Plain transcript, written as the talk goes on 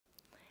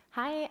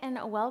Hi and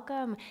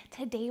welcome.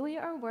 Today we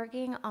are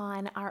working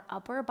on our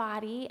upper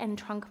body and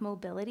trunk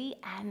mobility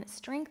and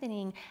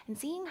strengthening and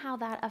seeing how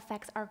that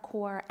affects our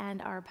core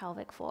and our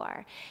pelvic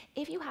floor.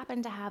 If you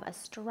happen to have a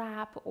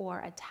strap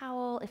or a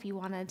towel, if you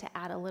wanted to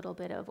add a little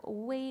bit of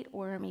weight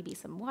or maybe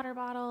some water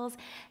bottles,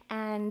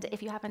 and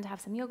if you happen to have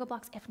some yoga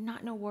blocks, if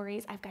not, no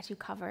worries, I've got you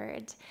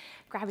covered.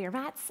 Grab your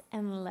mats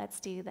and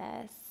let's do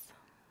this.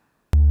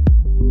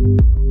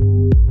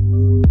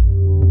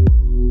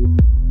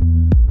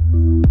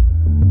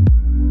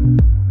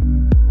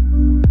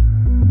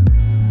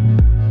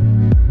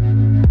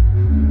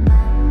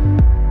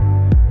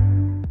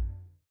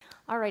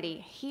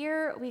 Alrighty,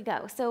 here we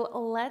go. So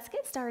let's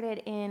get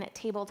started in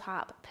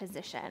tabletop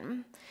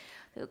position.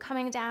 So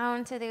coming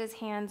down to those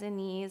hands and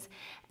knees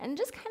and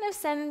just kind of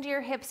send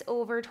your hips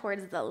over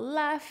towards the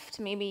left.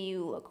 Maybe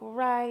you look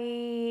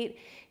right.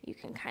 You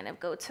can kind of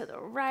go to the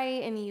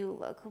right and you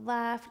look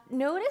left.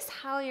 Notice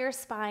how your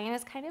spine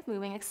is kind of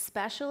moving,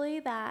 especially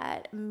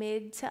that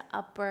mid to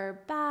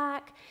upper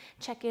back.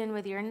 Check in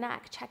with your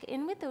neck. Check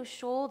in with those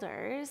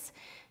shoulders.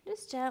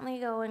 Just gently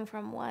going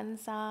from one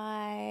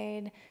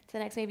side to the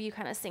next. Maybe you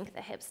kind of sink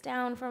the hips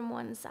down from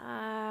one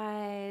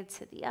side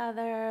to the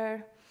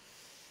other.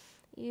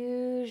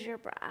 Use your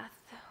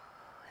breath.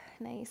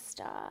 Nice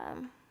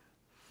job.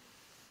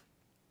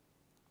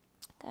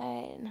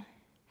 Good.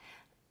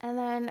 And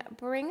then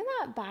bring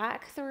that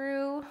back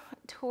through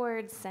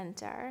towards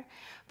center.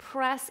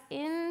 Press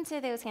into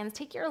those hands.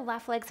 Take your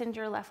left leg, send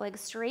your left leg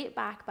straight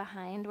back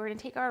behind. We're going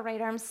to take our right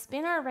arm,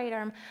 spin our right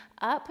arm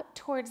up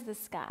towards the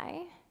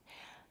sky.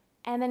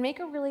 And then make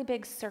a really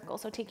big circle.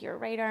 So take your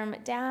right arm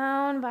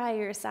down by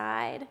your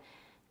side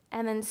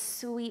and then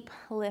sweep,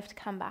 lift,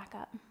 come back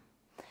up.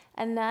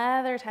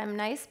 Another time,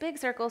 nice big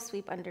circle,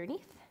 sweep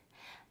underneath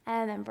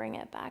and then bring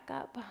it back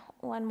up.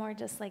 One more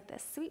just like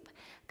this, sweep,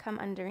 come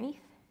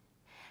underneath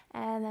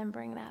and then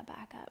bring that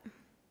back up.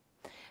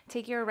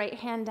 Take your right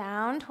hand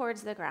down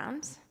towards the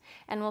ground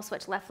and we'll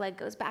switch. Left leg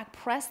goes back,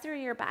 press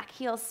through your back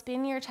heel,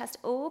 spin your chest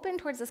open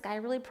towards the sky,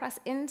 really press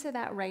into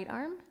that right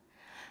arm.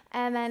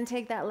 And then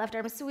take that left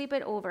arm, sweep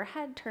it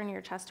overhead, turn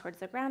your chest towards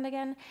the ground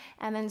again,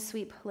 and then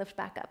sweep, lift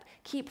back up.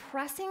 Keep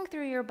pressing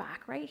through your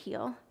back right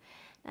heel.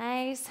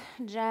 Nice,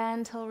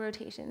 gentle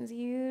rotations.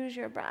 Use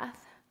your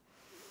breath.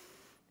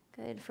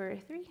 Good for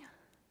 3,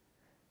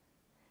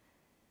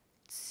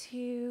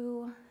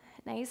 2,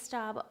 nice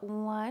job.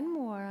 One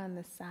more on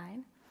this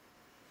side.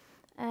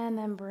 And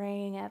then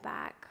bring it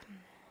back.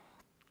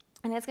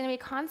 And it's going to be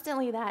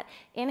constantly that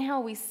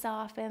inhale, we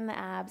soften the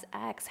abs,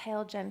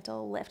 exhale,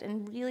 gentle lift,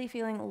 and really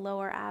feeling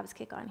lower abs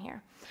kick on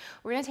here.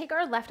 We're going to take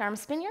our left arm,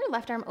 spin your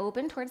left arm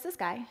open towards the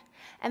sky,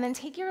 and then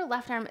take your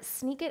left arm,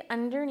 sneak it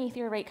underneath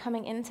your right,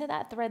 coming into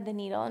that thread the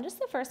needle. And just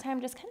the first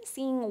time, just kind of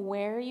seeing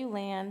where you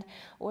land,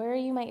 where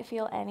you might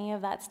feel any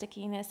of that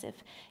stickiness. If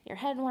your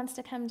head wants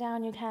to come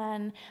down, you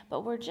can,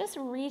 but we're just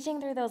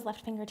reaching through those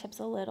left fingertips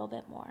a little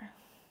bit more.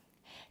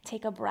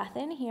 Take a breath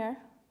in here.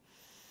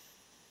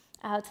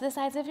 Out to the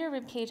sides of your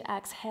ribcage,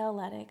 exhale,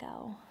 let it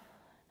go.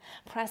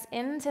 Press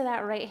into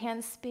that right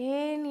hand,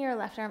 spin your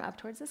left arm up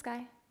towards the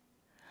sky.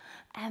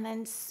 And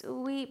then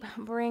sweep,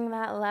 bring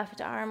that left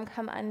arm,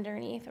 come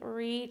underneath,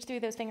 reach through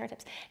those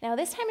fingertips. Now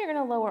this time you're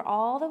gonna lower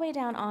all the way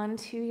down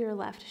onto your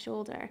left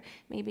shoulder.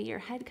 Maybe your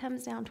head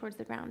comes down towards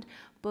the ground.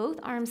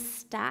 Both arms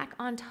stack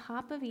on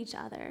top of each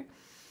other.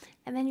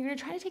 And then you're gonna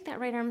try to take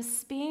that right arm,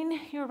 spin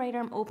your right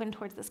arm open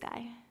towards the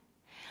sky.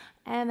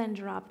 And then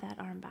drop that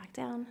arm back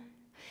down.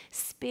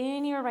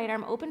 Spin your right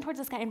arm open towards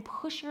the sky and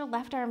push your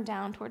left arm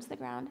down towards the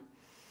ground.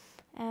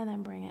 And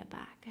then bring it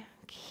back.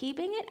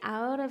 Keeping it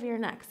out of your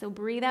neck. So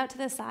breathe out to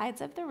the sides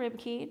of the rib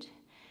cage.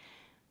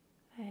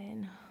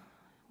 And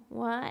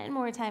one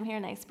more time here.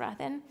 Nice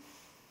breath in.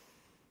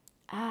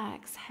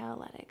 Exhale,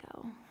 let it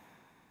go.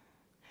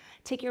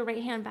 Take your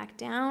right hand back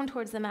down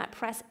towards the mat.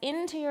 Press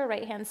into your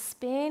right hand.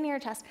 Spin your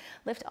chest.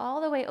 Lift all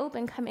the way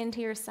open. Come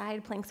into your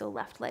side plank. So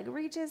left leg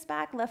reaches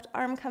back. Left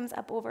arm comes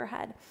up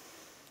overhead.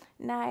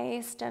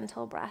 Nice,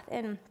 gentle breath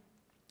in.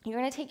 You're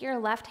going to take your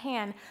left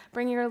hand,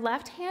 bring your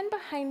left hand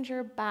behind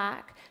your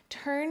back,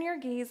 turn your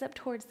gaze up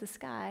towards the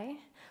sky,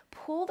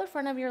 pull the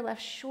front of your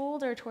left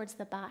shoulder towards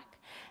the back,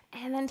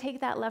 and then take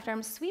that left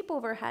arm, sweep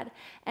overhead,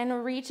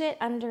 and reach it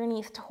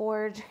underneath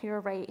towards your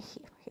right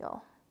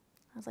heel.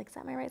 I was like, is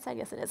that my right side?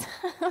 Yes, it is.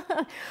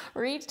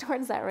 Reach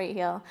towards that right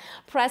heel.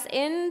 Press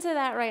into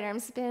that right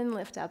arm, spin,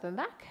 lift up and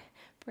back.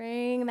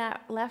 Bring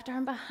that left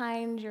arm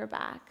behind your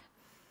back.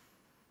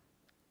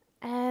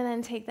 And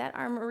then take that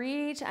arm,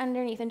 reach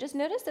underneath, and just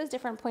notice those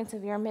different points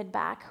of your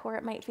mid-back where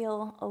it might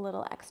feel a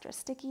little extra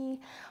sticky,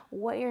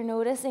 what you're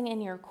noticing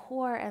in your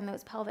core and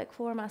those pelvic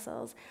floor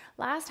muscles.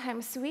 Last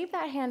time, sweep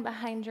that hand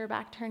behind your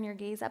back, turn your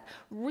gaze up,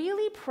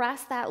 really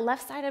press that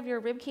left side of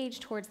your rib cage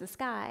towards the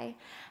sky,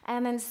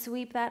 and then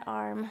sweep that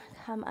arm,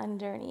 come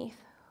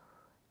underneath.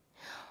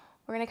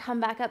 We're gonna come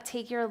back up,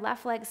 take your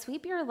left leg,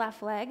 sweep your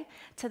left leg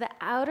to the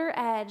outer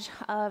edge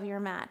of your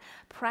mat.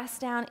 Press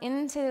down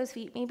into those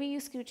feet. Maybe you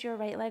scoot your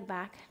right leg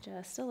back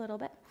just a little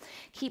bit.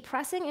 Keep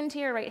pressing into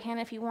your right hand.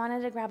 If you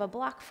wanted to grab a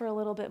block for a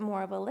little bit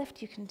more of a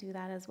lift, you can do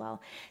that as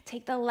well.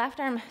 Take the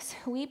left arm,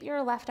 sweep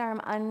your left arm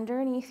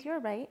underneath your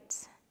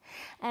right,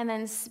 and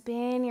then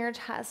spin your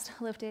chest,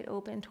 lift it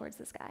open towards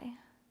the sky.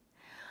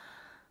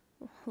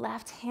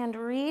 Left hand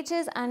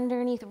reaches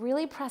underneath.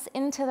 Really press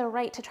into the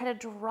right to try to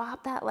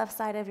drop that left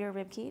side of your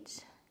rib cage.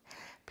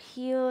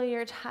 Peel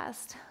your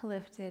chest,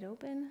 lift it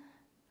open.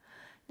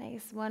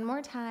 Nice. One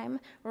more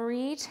time.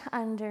 Reach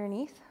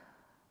underneath.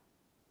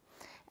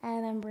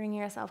 And then bring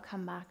yourself,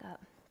 come back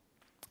up.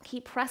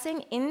 Keep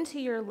pressing into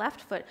your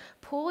left foot.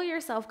 Pull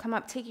yourself, come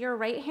up. Take your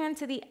right hand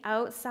to the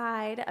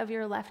outside of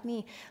your left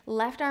knee.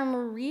 Left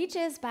arm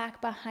reaches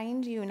back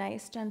behind you.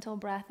 Nice, gentle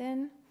breath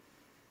in.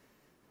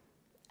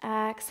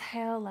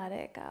 Exhale, let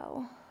it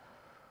go.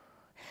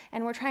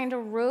 And we're trying to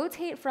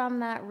rotate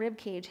from that rib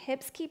cage.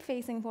 Hips keep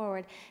facing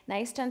forward.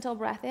 Nice, gentle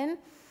breath in.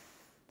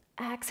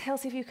 Exhale,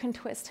 see if you can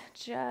twist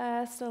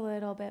just a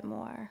little bit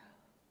more.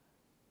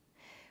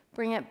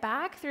 Bring it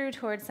back through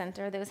towards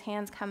center. Those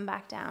hands come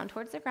back down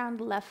towards the ground.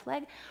 Left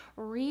leg,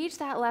 reach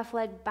that left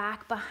leg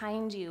back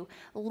behind you.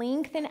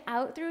 Lengthen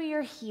out through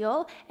your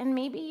heel, and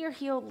maybe your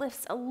heel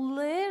lifts a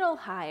little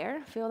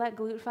higher. Feel that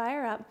glute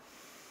fire up.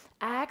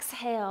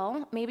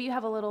 Exhale, maybe you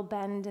have a little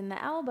bend in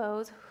the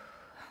elbows,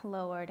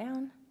 lower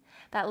down.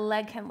 That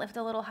leg can lift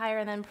a little higher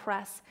and then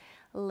press,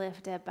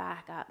 lift it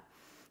back up.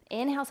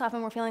 Inhale,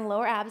 soften, we're feeling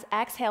lower abs.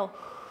 Exhale,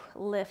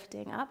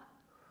 lifting up,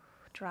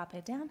 drop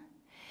it down.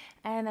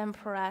 And then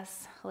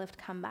press, lift,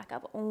 come back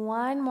up.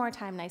 One more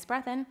time, nice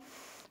breath in.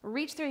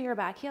 Reach through your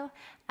back heel.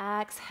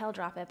 Exhale,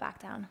 drop it back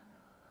down.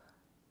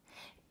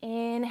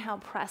 Inhale,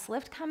 press,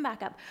 lift, come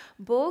back up.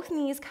 Both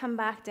knees come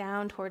back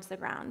down towards the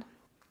ground.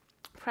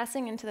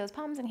 Pressing into those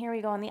palms, and here we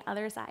go on the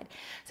other side.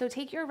 So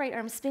take your right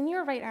arm, spin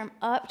your right arm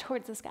up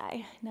towards the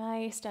sky.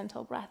 Nice,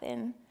 gentle breath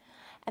in.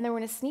 And then we're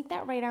gonna sneak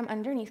that right arm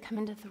underneath, come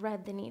in to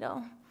thread the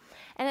needle.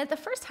 And at the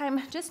first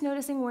time, just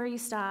noticing where you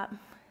stop.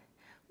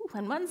 Ooh,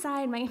 on one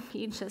side might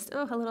be just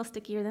a little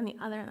stickier than the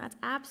other, and that's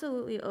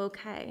absolutely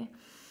okay.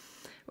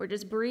 We're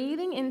just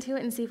breathing into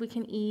it and see if we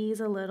can ease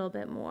a little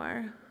bit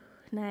more.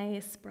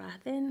 Nice,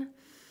 breath in.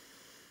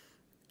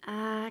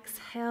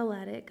 Exhale,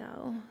 let it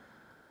go.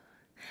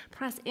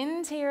 Press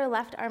into your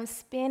left arm,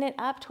 spin it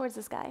up towards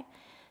the sky.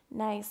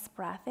 Nice,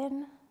 breath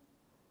in.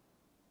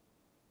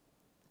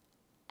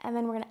 And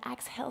then we're gonna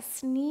exhale,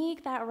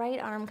 sneak that right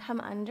arm,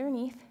 come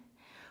underneath.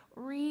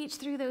 Reach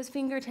through those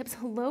fingertips,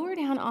 lower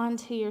down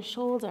onto your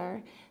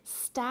shoulder.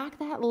 Stack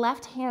that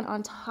left hand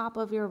on top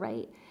of your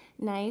right.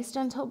 Nice,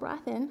 gentle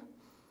breath in.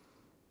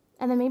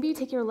 And then maybe you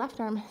take your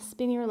left arm,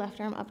 spin your left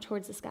arm up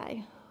towards the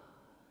sky.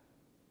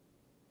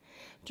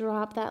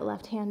 Drop that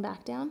left hand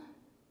back down.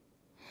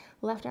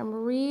 Left arm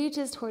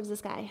reaches towards the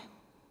sky.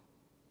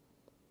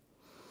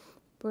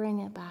 Bring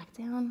it back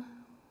down.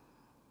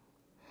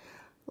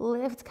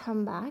 Lift,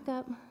 come back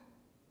up.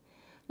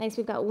 Nice,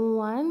 we've got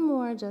one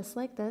more just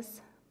like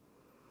this.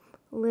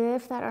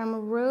 Lift that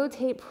arm,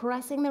 rotate,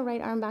 pressing the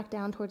right arm back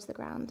down towards the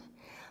ground.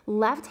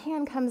 Left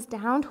hand comes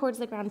down towards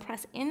the ground,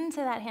 press into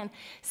that hand.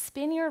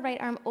 Spin your right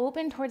arm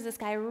open towards the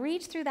sky,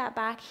 reach through that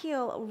back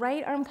heel.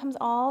 Right arm comes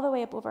all the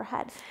way up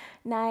overhead.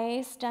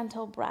 Nice,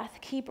 gentle breath.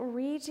 Keep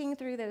reaching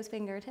through those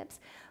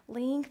fingertips.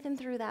 Lengthen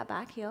through that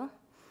back heel.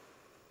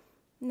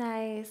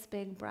 Nice,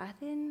 big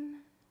breath in.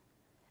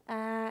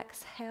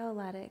 Exhale,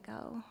 let it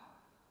go.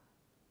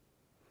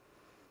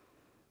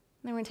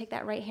 Then we're gonna take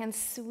that right hand,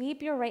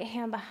 sweep your right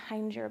hand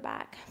behind your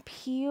back.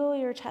 Peel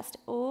your chest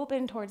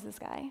open towards the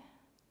sky.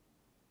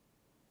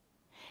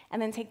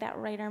 And then take that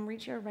right arm,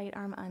 reach your right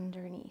arm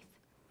underneath.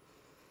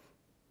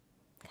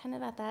 Kind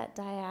of at that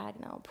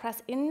diagonal.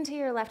 Press into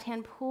your left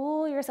hand,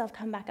 pull yourself,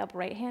 come back up.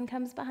 Right hand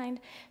comes behind.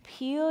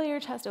 Peel your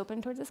chest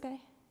open towards the sky.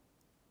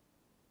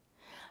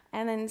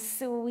 And then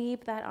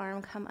sweep that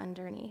arm, come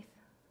underneath.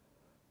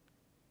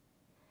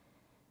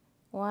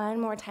 One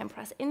more time,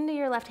 press into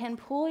your left hand,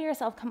 pull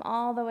yourself, come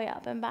all the way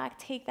up and back.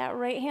 Take that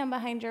right hand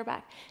behind your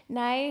back.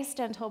 Nice,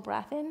 gentle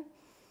breath in.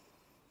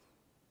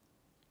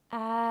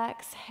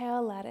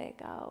 Exhale, let it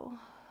go.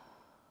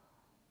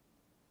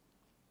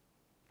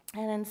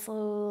 And then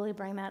slowly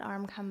bring that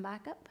arm, come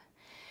back up.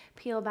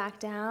 Peel back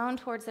down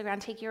towards the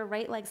ground. Take your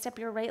right leg, step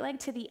your right leg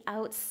to the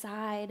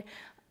outside,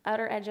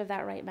 outer edge of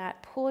that right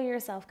mat. Pull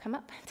yourself, come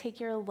up. Take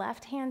your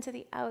left hand to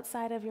the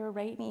outside of your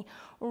right knee.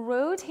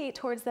 Rotate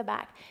towards the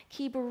back.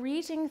 Keep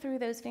reaching through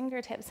those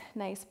fingertips.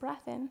 Nice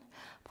breath in.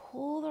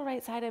 Pull the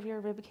right side of your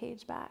rib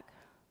cage back.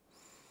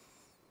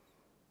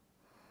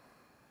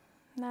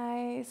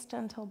 Nice,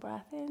 gentle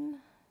breath in.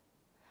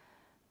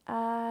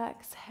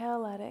 Exhale,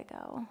 let it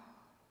go.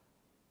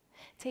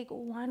 Take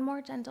one more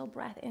gentle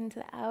breath into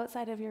the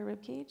outside of your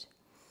rib cage.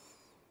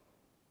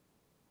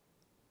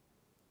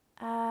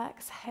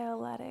 Exhale,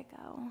 let it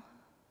go.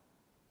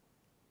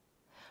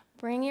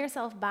 Bring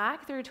yourself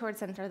back through towards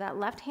center. That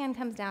left hand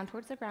comes down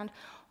towards the ground,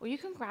 or you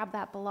can grab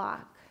that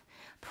block.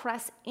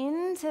 Press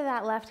into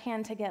that left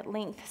hand to get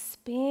length.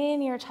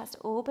 Spin your chest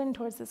open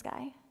towards the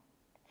sky.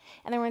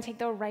 And then we're gonna take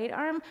the right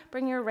arm,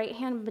 bring your right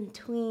hand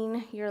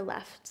between your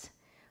left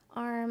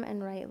arm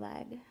and right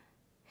leg.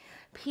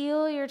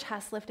 Peel your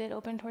chest, lift it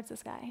open towards the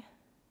sky.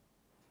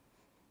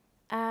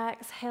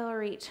 Exhale,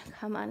 reach,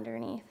 come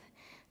underneath.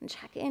 And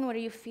check in, what are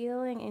you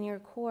feeling in your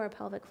core,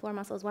 pelvic floor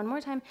muscles? One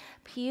more time,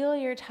 peel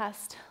your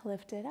chest,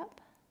 lift it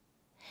up.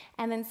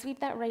 And then sweep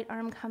that right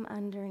arm, come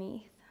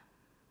underneath.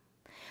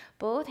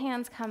 Both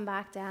hands come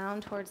back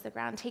down towards the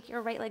ground. Take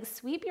your right leg,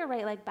 sweep your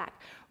right leg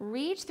back.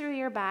 Reach through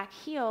your back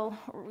heel,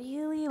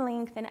 really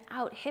lengthen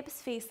out.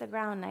 Hips face the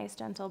ground, nice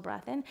gentle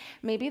breath in.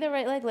 Maybe the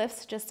right leg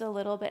lifts just a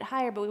little bit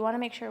higher, but we wanna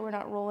make sure we're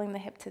not rolling the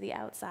hip to the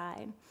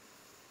outside.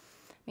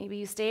 Maybe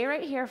you stay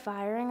right here,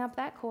 firing up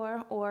that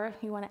core, or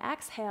you wanna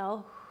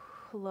exhale,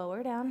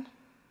 lower down.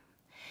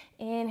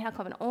 Inhale,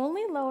 come in,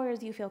 only lower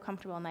as you feel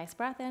comfortable. Nice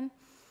breath in.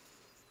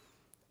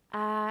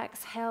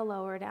 Exhale,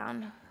 lower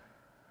down.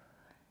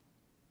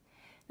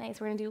 Nice,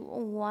 we're gonna do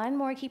one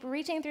more. Keep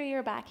reaching through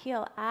your back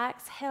heel.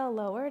 Exhale,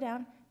 lower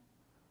down.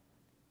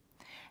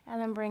 And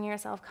then bring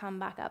yourself, come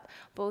back up.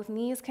 Both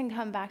knees can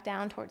come back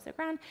down towards the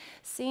ground.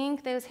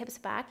 Sink those hips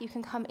back. You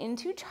can come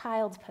into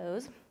child's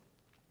pose.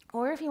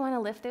 Or if you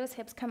wanna lift those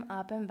hips, come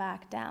up and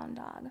back, down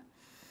dog.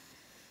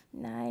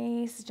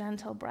 Nice,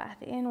 gentle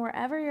breath in.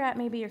 Wherever you're at,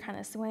 maybe you're kind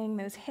of swaying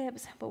those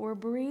hips, but we're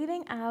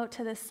breathing out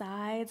to the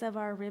sides of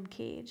our rib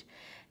cage.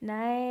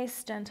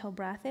 Nice, gentle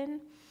breath in.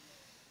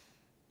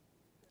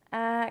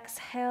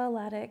 Exhale,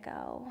 let it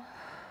go.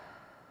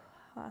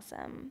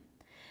 Awesome.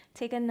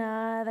 Take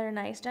another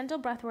nice, gentle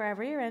breath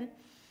wherever you're in.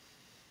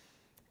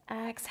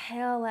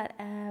 Exhale, let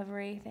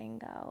everything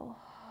go.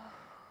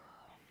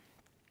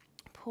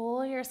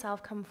 Pull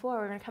yourself, come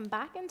forward. We're gonna come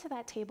back into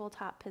that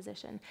tabletop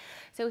position.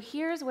 So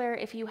here's where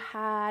if you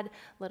had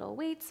little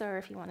weights or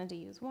if you wanted to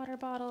use water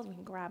bottles, we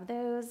can grab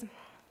those.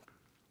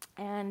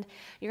 And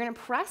you're gonna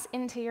press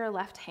into your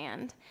left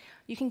hand.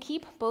 You can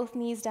keep both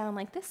knees down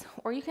like this,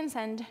 or you can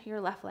send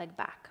your left leg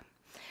back.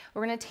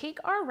 We're gonna take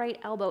our right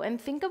elbow and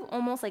think of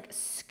almost like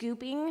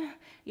scooping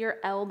your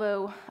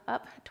elbow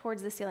up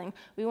towards the ceiling.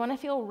 We wanna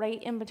feel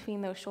right in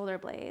between those shoulder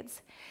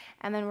blades.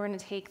 And then we're gonna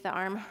take the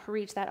arm,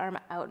 reach that arm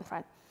out in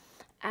front.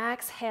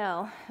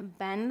 Exhale,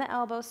 bend the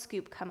elbow,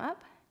 scoop, come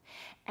up,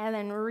 and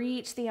then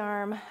reach the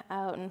arm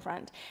out in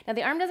front. Now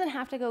the arm doesn't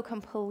have to go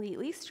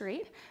completely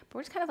straight, but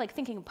we're just kind of like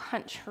thinking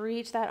punch,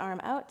 reach that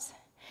arm out,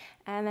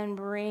 and then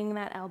bring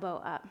that elbow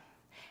up.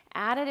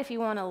 Add it if you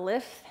want to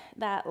lift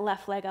that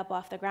left leg up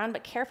off the ground,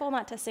 but careful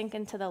not to sink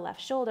into the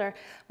left shoulder.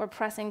 We're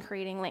pressing,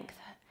 creating length.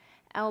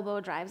 Elbow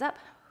drives up,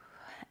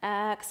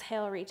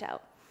 exhale, reach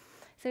out.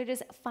 So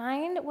just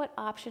find what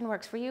option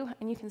works for you,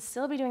 and you can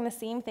still be doing the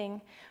same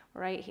thing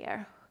right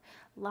here.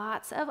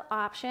 Lots of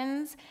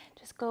options.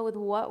 Just go with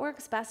what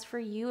works best for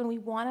you, and we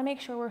want to make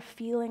sure we're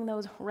feeling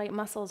those right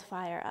muscles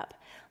fire up.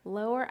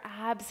 Lower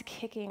abs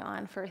kicking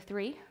on for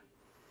 3,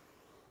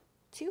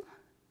 2,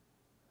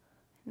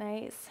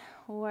 nice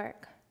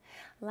work.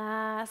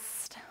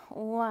 Last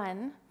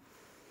one.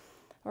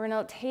 We're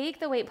going to take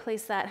the weight,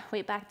 place that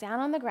weight back down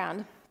on the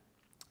ground,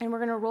 and we're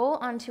going to roll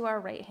onto our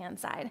right hand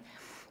side.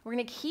 We're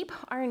gonna keep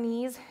our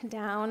knees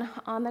down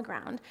on the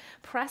ground,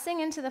 pressing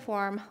into the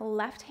forearm.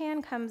 Left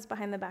hand comes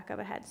behind the back of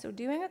the head. So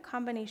doing a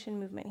combination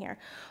movement here.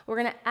 We're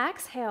gonna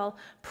exhale,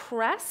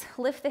 press,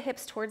 lift the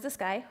hips towards the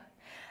sky.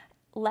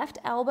 Left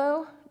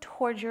elbow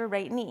towards your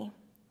right knee.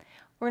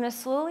 We're gonna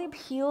slowly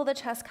peel the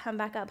chest, come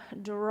back up,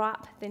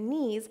 drop the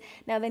knees.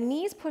 Now the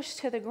knees push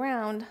to the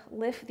ground,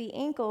 lift the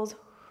ankles,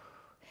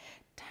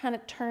 kind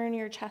of turn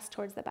your chest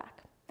towards the back.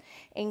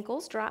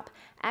 Ankles drop.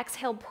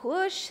 Exhale,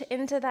 push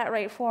into that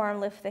right forearm,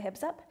 lift the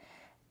hips up.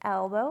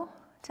 Elbow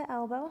to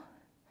elbow.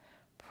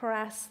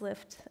 Press,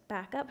 lift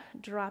back up,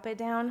 drop it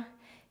down.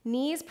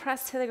 Knees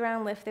press to the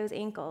ground, lift those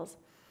ankles.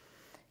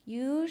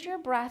 Use your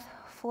breath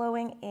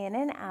flowing in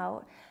and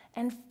out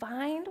and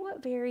find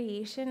what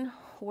variation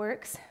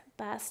works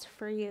best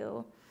for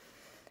you.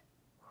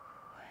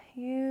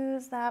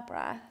 Use that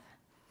breath.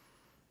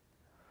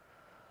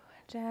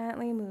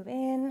 Gently move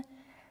in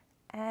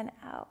and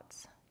out.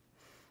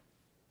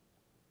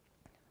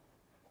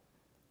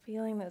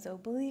 Feeling those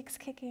obliques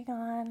kicking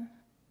on.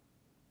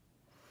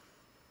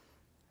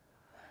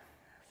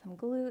 Some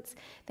glutes.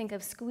 Think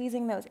of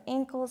squeezing those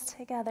ankles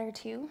together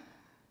too.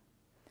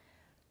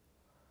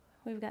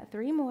 We've got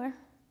 3 more.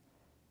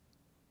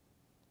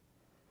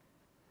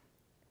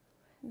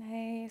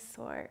 Nice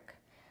work.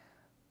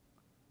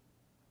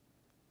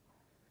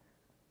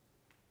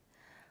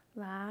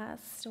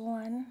 Last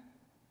one.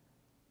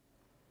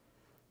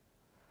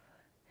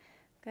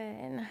 Good.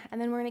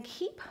 And then we're going to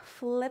keep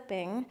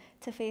flipping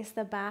to face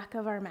the back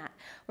of our mat.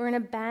 We're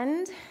going to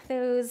bend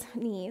those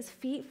knees,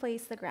 feet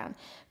face the ground.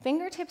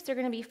 Fingertips are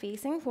going to be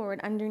facing forward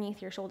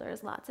underneath your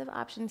shoulders. Lots of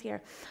options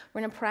here.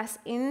 We're going to press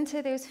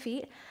into those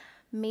feet.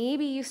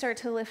 Maybe you start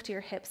to lift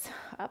your hips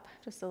up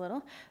just a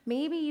little.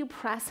 Maybe you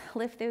press,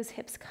 lift those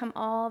hips, come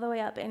all the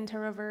way up into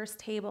reverse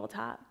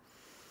tabletop.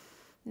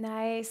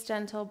 Nice,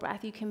 gentle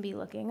breath. You can be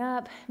looking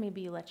up.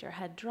 Maybe you let your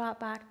head drop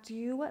back.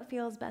 Do what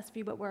feels best for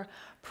you, but we're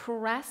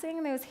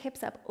pressing those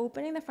hips up,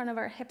 opening the front of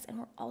our hips, and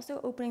we're also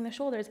opening the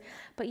shoulders.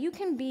 But you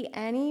can be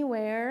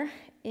anywhere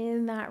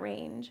in that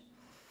range.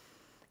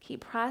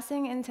 Keep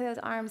pressing into those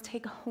arms.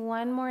 Take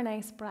one more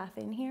nice breath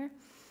in here.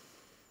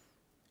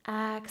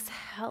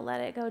 Exhale,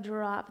 let it go.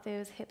 Drop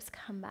those hips,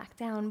 come back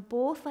down.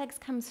 Both legs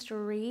come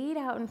straight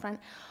out in front.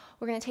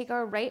 We're going to take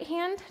our right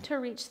hand to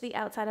reach the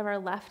outside of our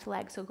left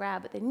leg. So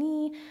grab at the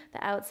knee,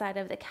 the outside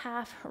of the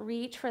calf,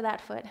 reach for that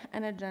foot,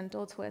 and a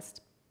gentle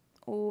twist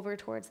over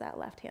towards that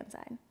left-hand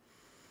side.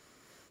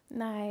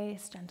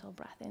 Nice, gentle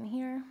breath in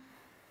here.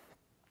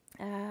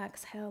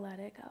 Exhale, let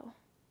it go.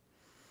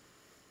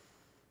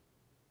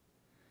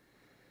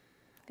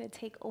 Good,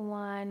 take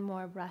one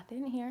more breath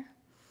in here.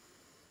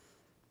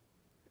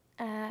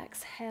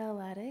 Exhale,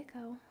 let it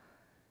go.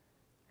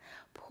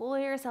 Pull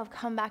yourself,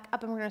 come back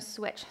up, and we're going to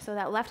switch. So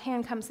that left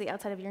hand comes to the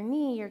outside of your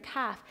knee, your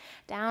calf,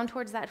 down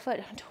towards that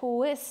foot.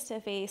 Twist to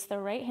face the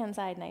right-hand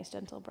side. Nice,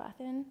 gentle breath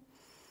in.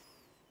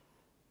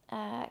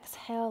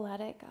 Exhale,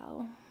 let it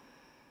go.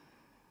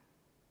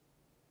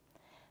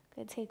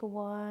 Good, take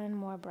one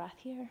more breath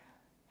here.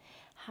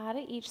 How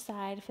did each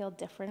side feel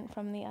different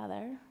from the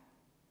other?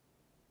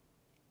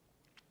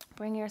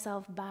 Bring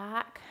yourself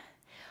back.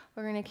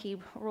 We're going to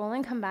keep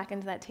rolling, come back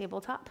into that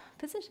tabletop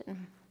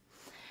position.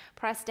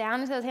 Press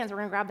down into those hands. We're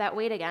going to grab that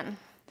weight again.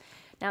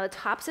 Now the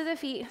tops of the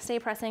feet stay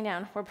pressing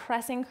down. We're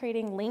pressing,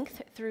 creating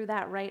length through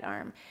that right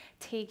arm.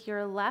 Take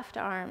your left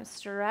arm,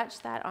 stretch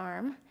that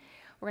arm.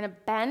 We're going to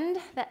bend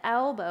the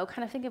elbow,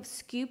 kind of think of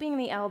scooping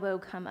the elbow,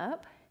 come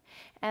up,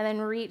 and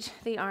then reach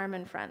the arm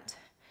in front.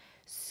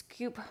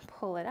 Scoop,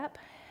 pull it up,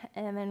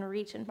 and then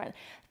reach in front.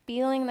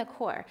 Feeling the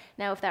core.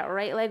 Now if that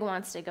right leg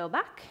wants to go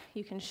back,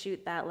 you can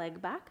shoot that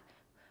leg back.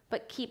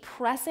 But keep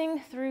pressing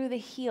through the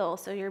heel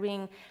so you're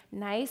being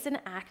nice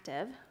and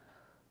active.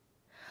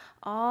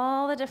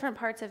 All the different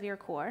parts of your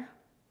core.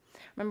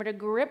 Remember to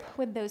grip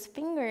with those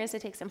fingers to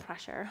take some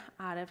pressure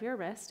out of your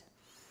wrist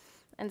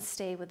and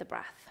stay with the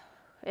breath.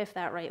 If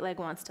that right leg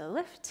wants to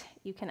lift,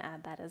 you can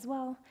add that as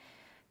well.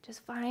 Just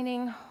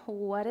finding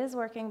what is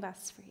working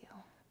best for you.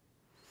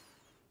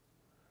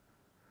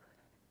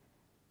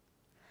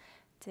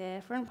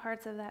 Different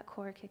parts of that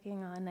core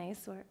kicking on.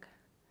 Nice work.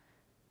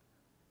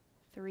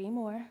 3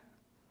 more.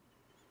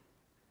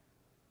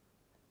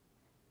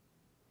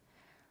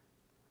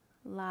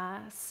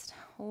 Last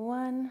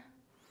one.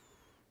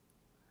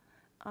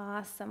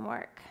 Awesome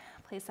work.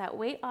 Place that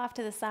weight off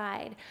to the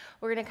side.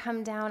 We're going to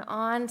come down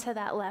onto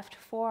that left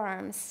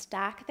forearm.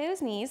 Stack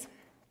those knees.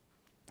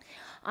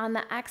 On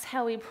the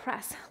exhale, we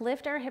press.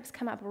 Lift our hips,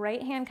 come up.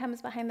 Right hand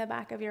comes behind the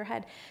back of your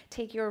head.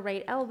 Take your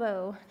right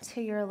elbow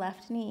to your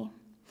left knee.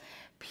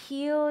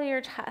 Peel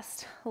your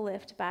chest,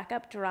 lift back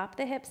up, drop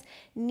the hips,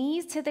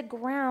 knees to the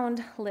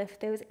ground, lift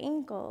those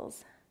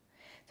ankles.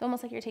 It's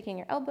almost like you're taking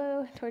your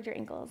elbow towards your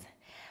ankles.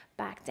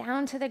 Back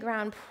down to the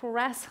ground,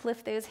 press,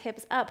 lift those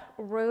hips up,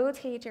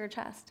 rotate your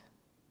chest.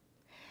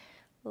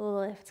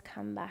 Lift,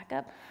 come back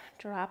up,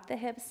 drop the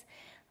hips,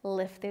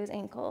 lift those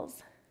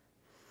ankles.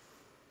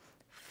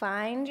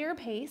 Find your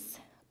pace,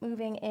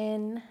 moving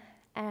in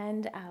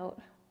and out.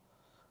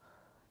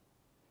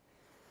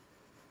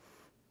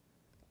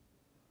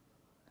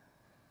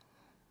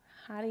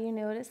 How do you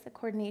notice the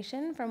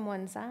coordination from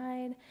one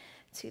side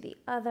to the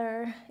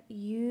other?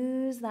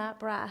 Use that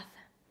breath.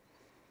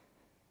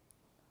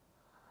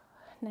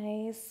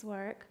 Nice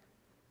work.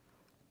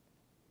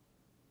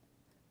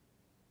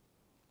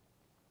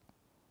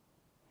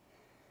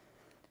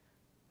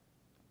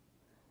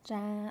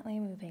 Gently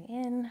moving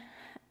in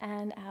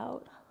and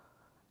out.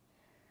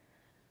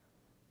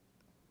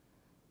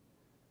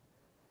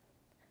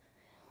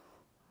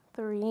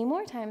 Three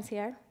more times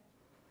here.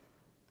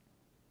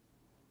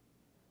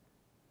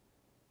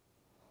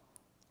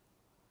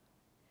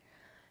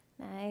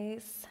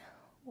 Nice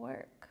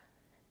work.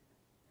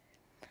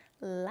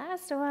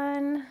 Last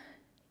one.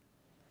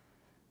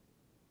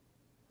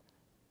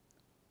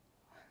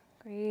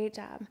 Great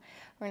job.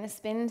 We're going to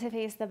spin to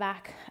face the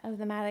back of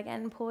the mat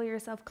again. Pull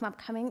yourself, come up,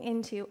 coming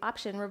into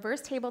option,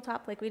 reverse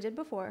tabletop like we did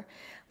before,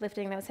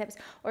 lifting those hips.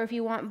 Or if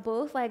you want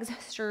both legs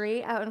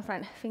straight out in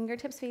front,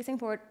 fingertips facing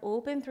forward,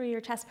 open through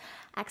your chest.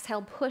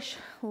 Exhale, push,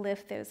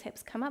 lift those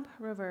hips. Come up,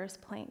 reverse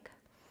plank.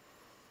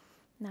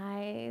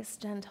 Nice,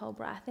 gentle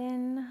breath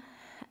in.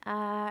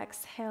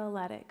 Exhale,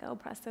 let it go.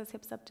 Press those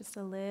hips up just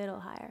a little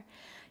higher.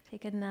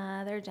 Take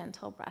another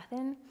gentle breath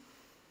in.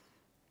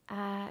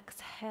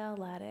 Exhale,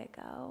 let it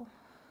go.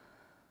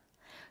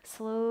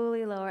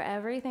 Slowly lower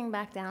everything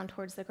back down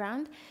towards the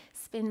ground.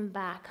 Spin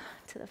back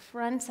to the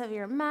front of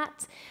your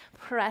mat.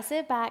 Press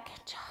it back,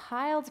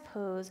 child's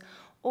pose,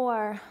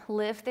 or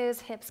lift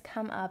those hips,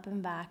 come up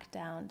and back,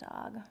 down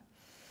dog.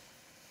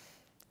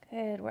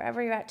 Good.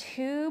 Wherever you're at,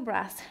 2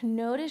 breaths.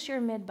 Notice your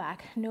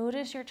mid-back.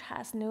 Notice your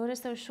chest. Notice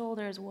those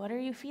shoulders. What are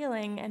you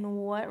feeling, and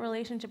what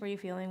relationship are you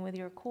feeling with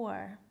your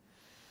core?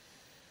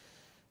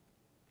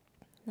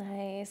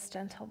 Nice,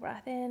 gentle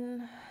breath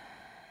in.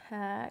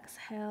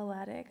 Exhale,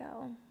 let it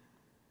go.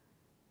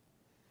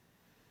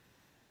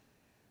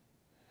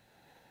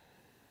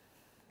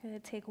 Gonna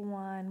take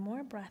one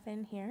more breath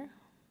in here.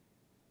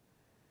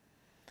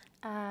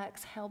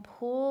 Exhale,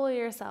 pull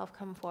yourself,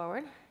 come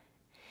forward.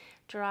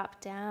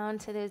 Drop down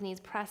to those knees,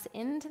 press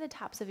into the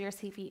tops of your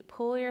feet,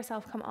 pull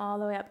yourself, come all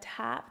the way up,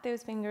 tap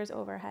those fingers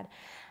overhead.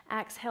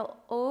 Exhale,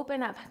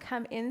 open up,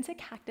 come into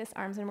cactus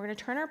arms, and we're gonna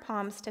turn our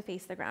palms to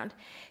face the ground.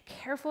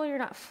 Careful you're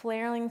not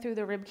flailing through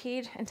the rib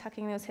cage and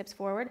tucking those hips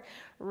forward.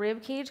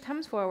 Rib cage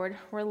comes forward,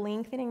 we're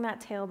lengthening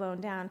that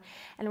tailbone down,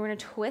 and we're gonna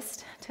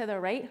twist to the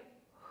right,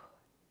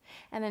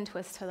 and then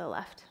twist to the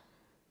left.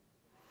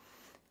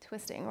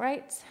 Twisting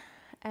right,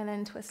 and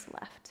then twist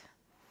left.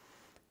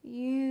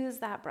 Use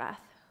that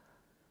breath.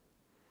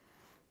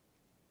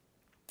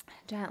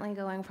 Gently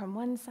going from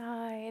one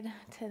side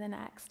to the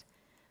next.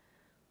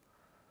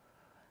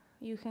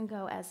 You can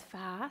go as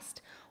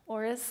fast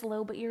or as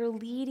slow, but you're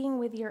leading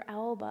with your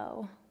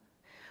elbow.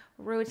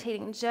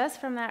 Rotating just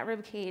from that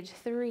rib cage.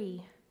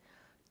 3,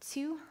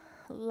 2,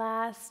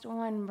 last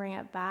one. Bring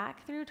it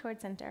back through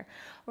towards center.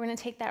 We're gonna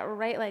take that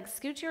right leg,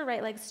 scoot your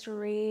right leg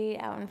straight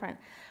out in front.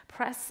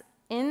 Press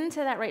into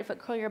that right foot,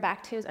 curl your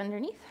back toes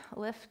underneath,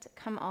 lift,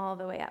 come all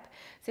the way up.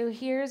 So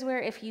here's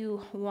where if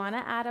you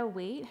wanna add a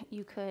weight,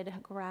 you could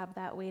grab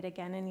that weight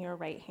again in your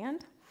right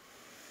hand.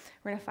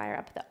 We're gonna fire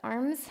up the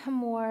arms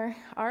more,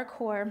 our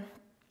core,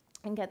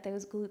 and get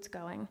those glutes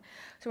going.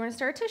 So we're gonna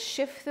start to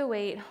shift the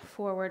weight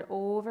forward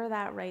over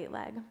that right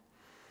leg.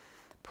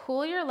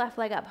 Pull your left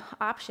leg up,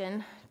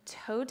 option,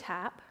 toe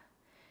tap.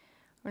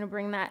 We're gonna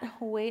bring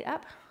that weight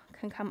up,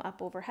 can come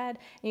up overhead.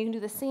 And you can do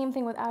the same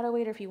thing without a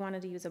weight or if you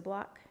wanted to use a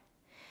block.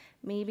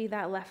 Maybe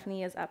that left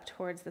knee is up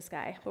towards the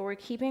sky, but we're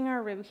keeping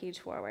our rib cage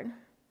forward.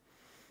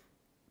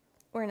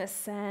 We're gonna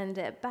send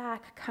it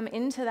back, come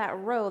into that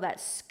row, that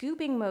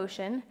scooping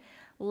motion.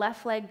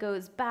 Left leg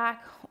goes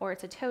back, or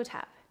it's a toe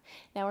tap.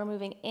 Now we're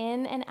moving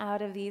in and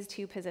out of these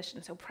two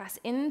positions. So press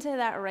into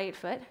that right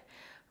foot,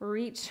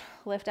 reach,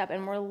 lift up,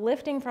 and we're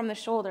lifting from the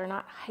shoulder,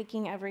 not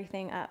hiking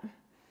everything up.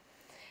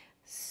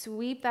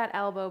 Sweep that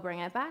elbow, bring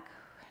it back,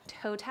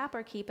 toe tap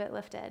or keep it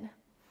lifted.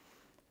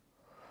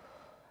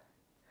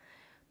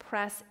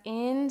 Press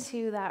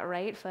into that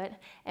right foot,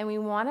 and we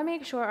want to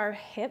make sure our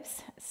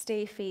hips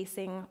stay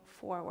facing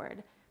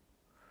forward.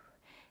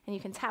 And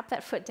you can tap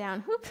that foot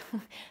down. Whoop,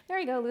 there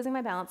you go, losing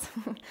my balance.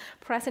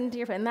 Press into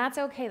your foot, and that's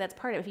okay, that's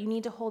part of it. If you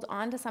need to hold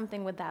on to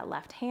something with that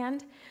left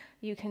hand,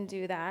 you can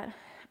do that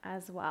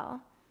as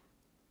well.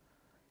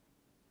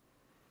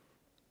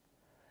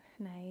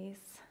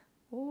 Nice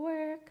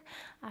work.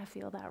 I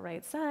feel that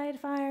right side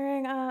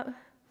firing up.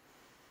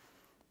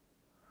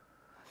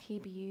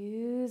 Keep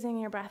using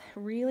your breath.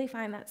 Really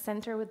find that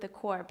center with the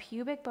core,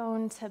 pubic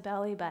bone to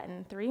belly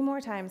button. 3 more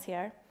times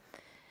here.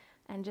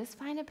 And just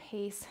find a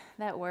pace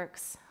that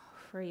works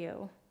for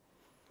you.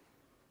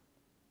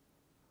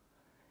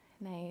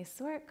 Nice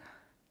work.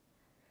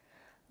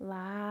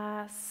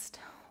 Last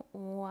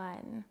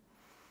one.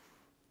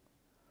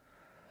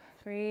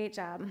 Great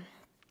job.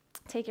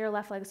 Take your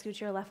left leg, scoot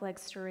your left leg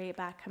straight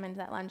back, come into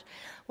that lunge.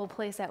 We'll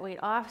place that weight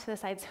off to the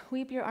side,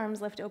 sweep your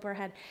arms, lift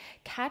overhead.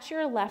 Catch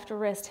your left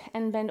wrist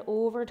and bend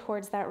over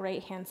towards that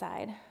right hand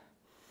side.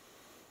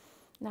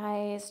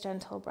 Nice,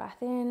 gentle breath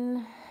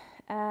in.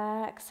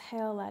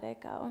 Exhale, let it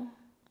go.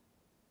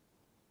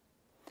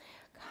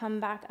 Come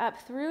back up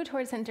through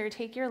towards center.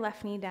 Take your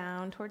left knee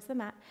down towards the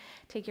mat.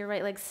 Take your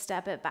right leg,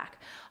 step it back.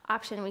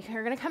 Option,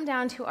 we're gonna come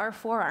down to our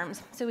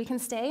forearms. So we can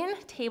stay in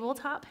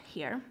tabletop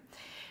here.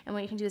 And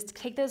what you can do is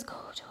take those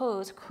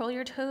toes, curl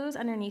your toes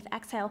underneath,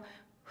 exhale,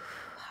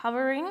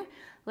 hovering,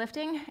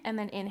 lifting, and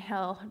then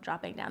inhale,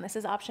 dropping down. This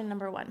is option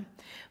number 1.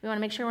 We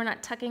wanna make sure we're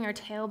not tucking our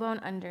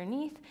tailbone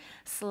underneath.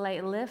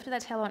 Slight lift of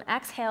that tailbone,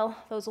 exhale,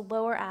 those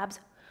lower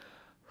abs,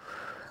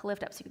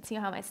 lift up. So you can see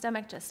how my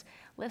stomach just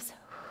lifts,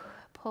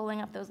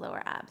 pulling up those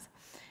lower abs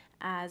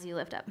as you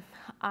lift up.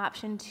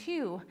 Option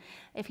 2,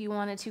 if you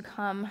wanted to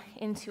come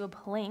into a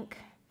plank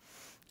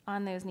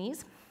on those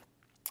knees.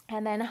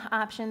 And then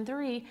option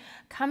 3,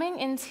 coming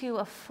into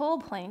a full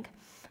plank.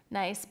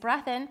 Nice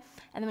breath in,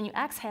 and then when you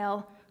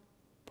exhale,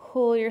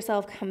 pull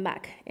yourself, come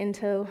back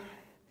into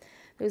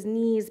those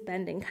knees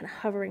bending, kind of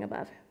hovering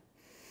above.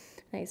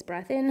 Nice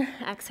breath in,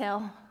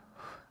 exhale,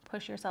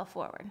 push yourself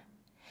forward.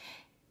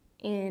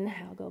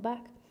 Inhale, go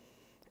back.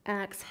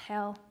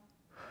 Exhale.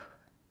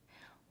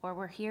 Or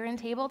we're here in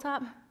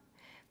tabletop,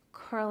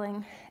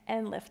 curling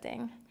and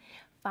lifting.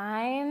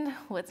 Find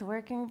what's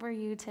working for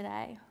you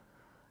today.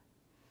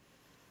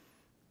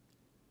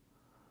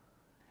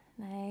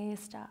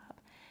 Nice job.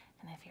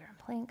 And if you're in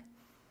plank,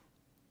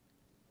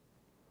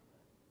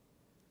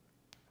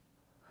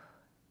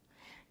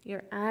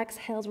 your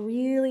exhale is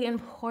really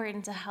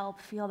important to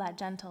help feel that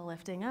gentle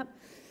lifting up.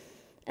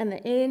 And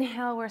the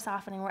inhale, we're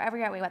softening wherever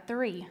you're at. Wait, what?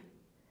 3,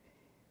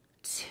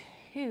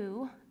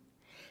 2,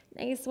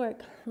 nice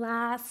work.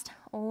 Last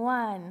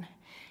one.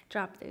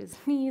 Drop those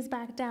knees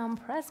back down,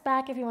 press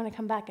back if you want to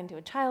come back into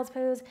a child's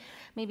pose.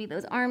 Maybe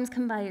those arms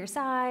come by your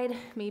side.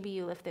 Maybe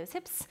you lift those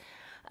hips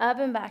up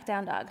and back,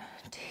 down dog.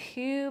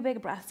 2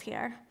 big breaths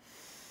here.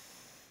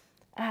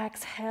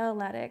 Exhale,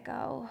 let it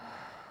go.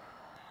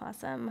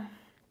 Awesome.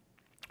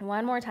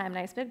 One more time,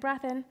 nice big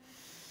breath in.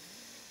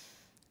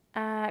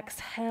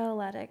 Exhale,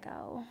 let it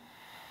go.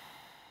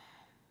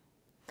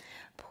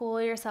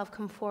 Pull yourself,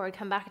 come forward,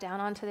 come back down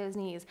onto those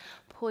knees.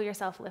 Pull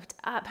yourself, lift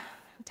up.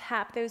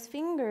 Tap those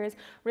fingers,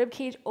 rib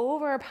cage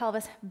over our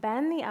pelvis,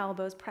 bend the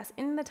elbows, press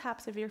in the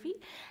tops of your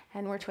feet,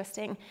 and we're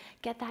twisting.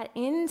 Get that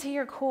into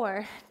your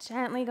core,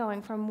 gently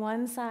going from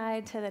one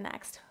side to the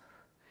next.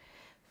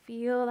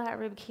 Feel that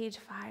rib cage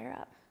fire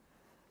up.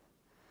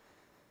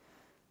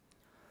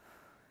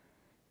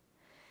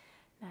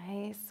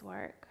 Nice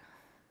work.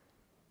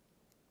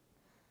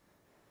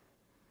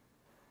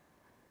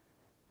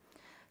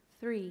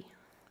 Three,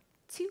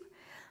 two,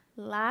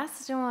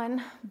 last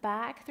one,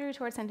 back through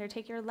towards center.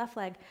 Take your left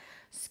leg,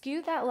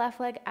 scoot that left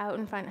leg out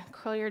in front,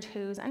 curl your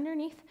toes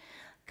underneath,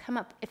 come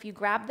up. If you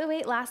grabbed the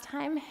weight last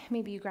time,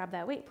 maybe you grab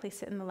that weight,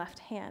 place it in the left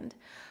hand.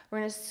 We're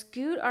gonna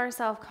scoot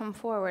ourselves, come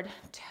forward,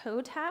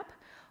 toe tap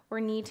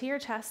or knee to your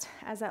chest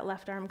as that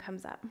left arm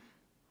comes up.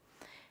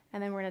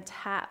 And then we're gonna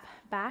tap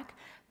back,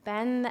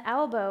 bend the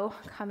elbow,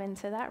 come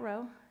into that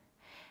row,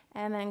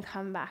 and then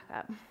come back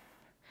up.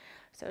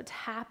 So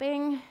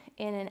tapping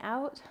in and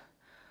out,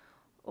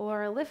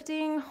 or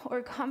lifting, or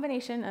a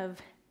combination of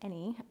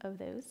any of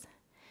those.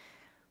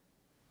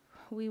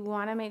 We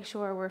want to make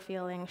sure we're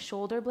feeling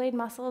shoulder blade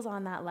muscles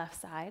on that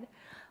left side,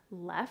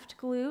 left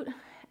glute,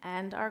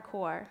 and our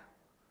core.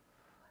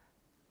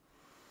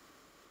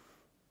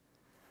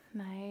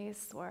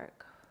 Nice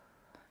work.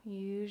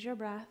 Use your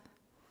breath.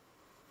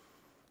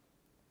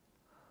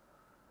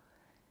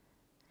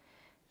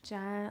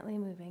 Gently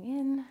moving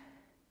in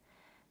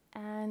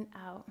and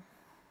out.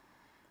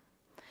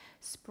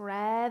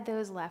 Spread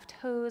those left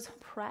toes,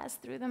 press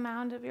through the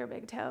mound of your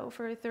big toe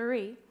for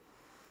 3,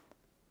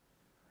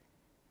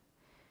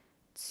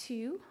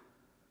 2,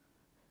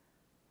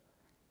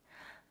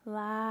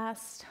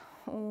 last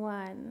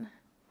 1.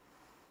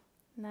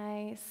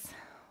 Nice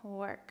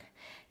work.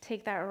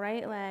 Take that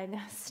right leg,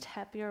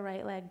 step your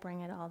right leg,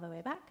 bring it all the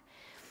way back.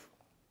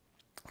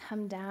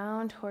 Come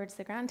down towards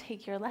the ground,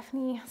 take your left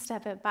knee,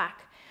 step it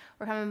back.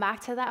 We're coming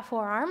back to that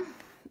forearm.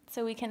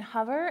 So we can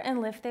hover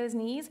and lift those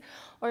knees,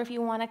 or if you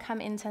want to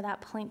come into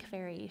that plank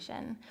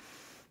variation.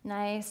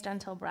 Nice,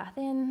 gentle breath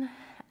in,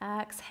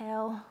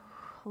 exhale,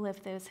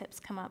 lift those hips,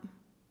 come up.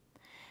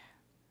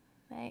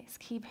 Nice,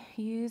 keep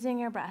using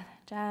your breath,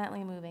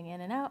 gently moving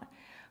in and out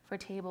for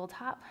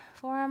tabletop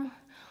form,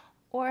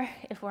 or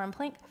if we're in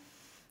plank,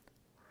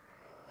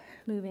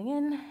 moving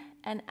in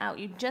and out.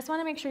 You just want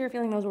to make sure you're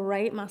feeling those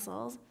right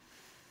muscles,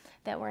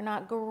 that we're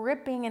not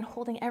gripping and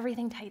holding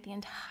everything tight the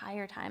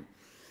entire time.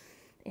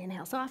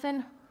 Inhale,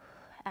 soften.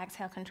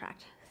 Exhale,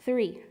 contract.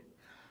 3,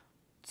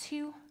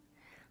 2,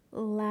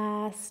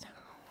 last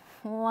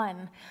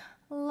 1.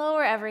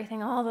 Lower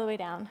everything all the way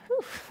down.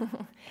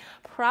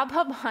 Prop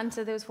up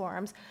onto those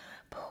forearms.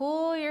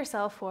 Pull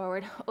yourself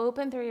forward.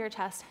 Open through your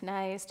chest.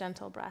 Nice,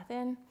 gentle breath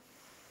in.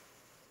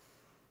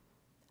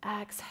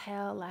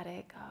 Exhale, let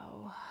it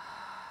go.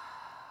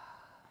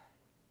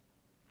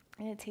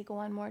 And take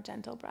one more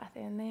gentle breath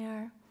in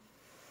there.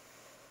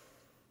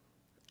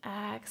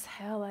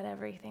 Exhale, let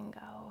everything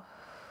go.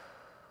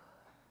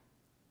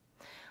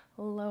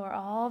 Lower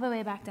all the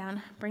way back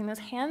down. Bring those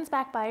hands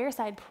back by your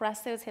side.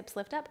 Press those hips,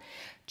 lift up.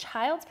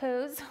 Child's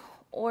pose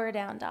or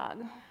down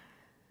dog.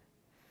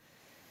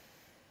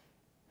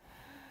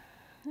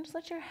 And just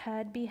let your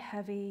head be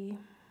heavy.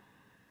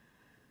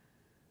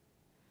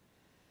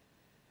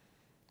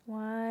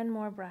 One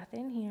more breath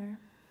in here.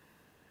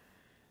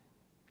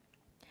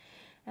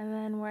 And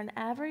then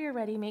whenever you're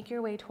ready, make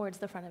your way towards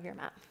the front of your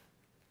mat.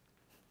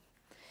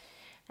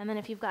 And then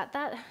if you've got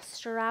that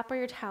strap or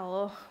your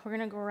towel, we're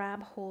gonna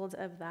grab hold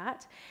of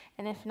that.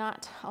 And if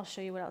not, I'll show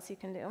you what else you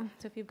can do.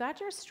 So if you've got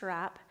your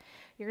strap,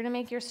 you're gonna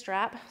make your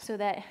strap so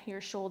that your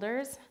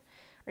shoulders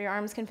or your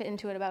arms can fit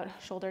into it about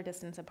shoulder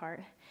distance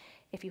apart.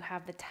 If you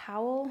have the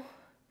towel,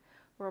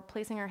 we're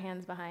placing our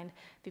hands behind.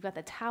 If you've got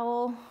the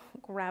towel,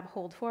 grab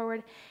hold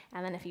forward.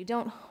 And then if you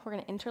don't, we're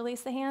gonna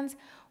interlace the hands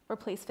or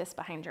place fists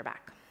behind your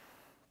back.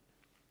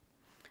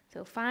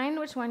 So find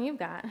which one you've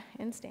got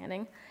in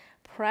standing.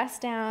 Press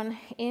down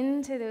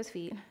into those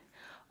feet,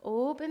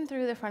 open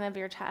through the front of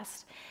your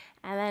chest,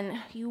 and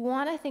then you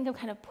want to think of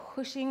kind of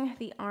pushing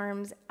the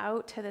arms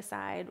out to the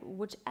side,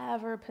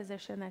 whichever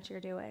position that you're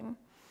doing.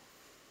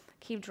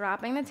 Keep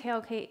dropping the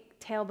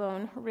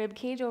tailbone, rib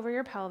cage over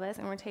your pelvis,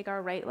 and we're going to take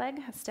our right leg,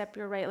 step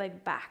your right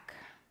leg back.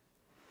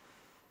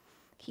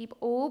 Keep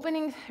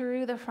opening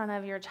through the front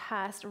of your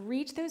chest.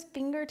 Reach those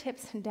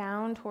fingertips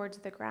down towards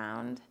the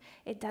ground.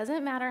 It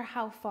doesn't matter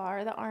how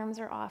far the arms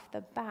are off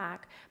the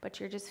back, but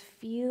you're just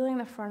feeling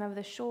the front of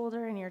the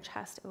shoulder and your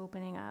chest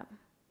opening up.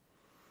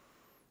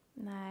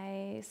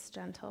 Nice,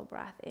 gentle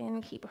breath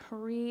in. Keep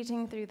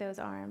reaching through those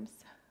arms.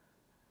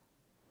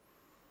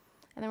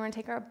 And then we're gonna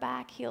take our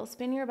back heel,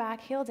 spin your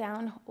back heel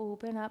down,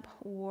 open up,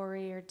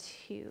 warrior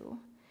 2.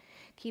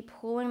 Keep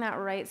pulling that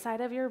right side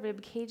of your rib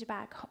cage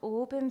back,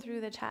 open through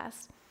the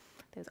chest.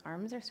 Those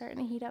arms are starting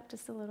to heat up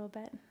just a little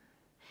bit.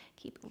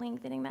 Keep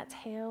lengthening that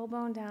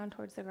tailbone down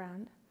towards the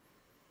ground.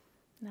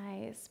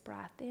 Nice,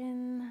 breath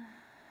in,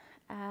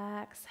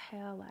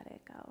 Exhale, let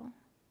it go.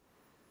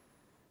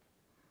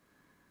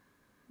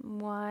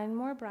 One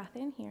more breath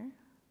in here.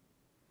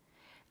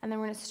 And then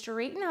we're going to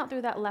straighten out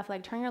through that left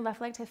leg. Turn your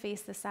left leg to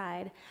face the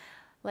side.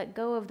 Let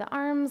go of the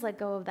arms, let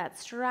go of that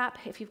strap.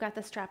 If you've got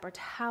the strap or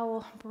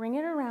towel, bring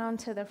it around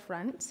to the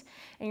front.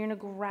 And you're going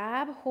to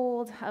grab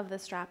hold of the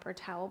strap or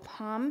towel,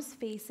 palms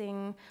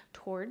facing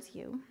towards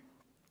you.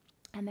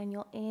 And then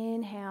you'll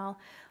inhale,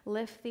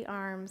 lift the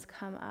arms,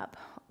 come up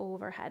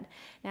overhead.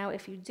 Now,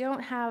 if you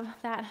don't have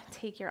that,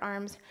 take your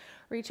arms,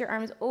 reach your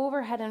arms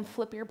overhead and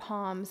flip your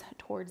palms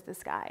towards the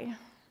sky.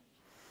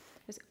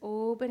 Just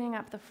opening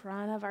up the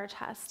front of our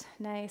chest.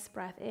 Nice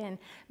breath in.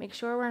 Make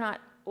sure we're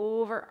not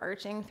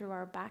overarching through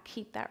our back.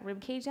 Keep that rib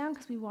cage down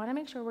because we want to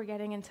make sure we're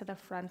getting into the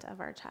front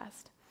of our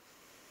chest.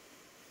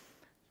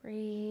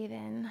 Breathe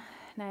in.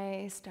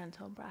 Nice,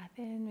 gentle breath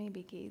in.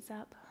 Maybe gaze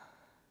up.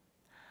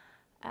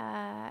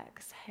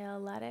 Exhale,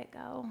 let it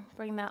go.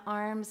 Bring the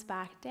arms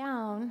back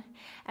down,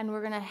 and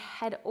we're going to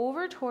head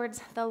over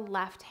towards the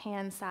left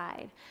hand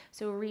side.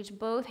 So reach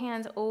both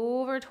hands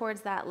over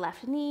towards that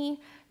left knee,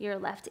 your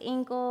left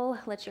ankle.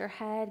 Let your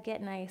head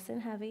get nice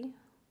and heavy.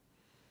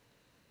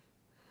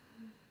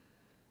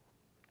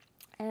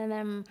 And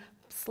then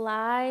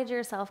slide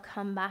yourself,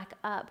 come back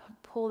up.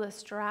 Pull the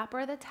strap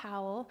or the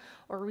towel,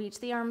 or reach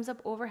the arms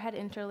up overhead,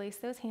 interlace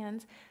those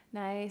hands.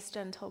 Nice,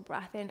 gentle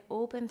breath in.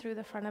 Open through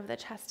the front of the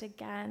chest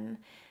again.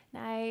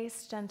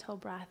 Nice, gentle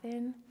breath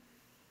in.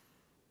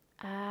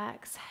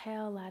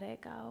 Exhale, let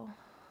it go.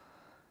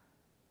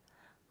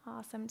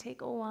 Awesome.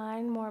 Take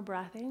one more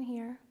breath in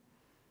here.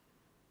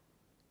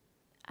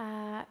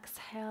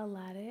 Exhale,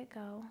 let it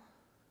go.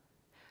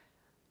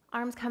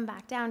 Arms come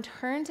back down.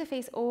 Turn to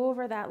face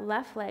over that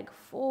left leg.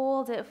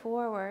 Fold it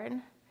forward.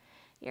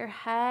 Your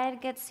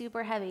head gets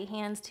super heavy.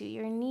 Hands to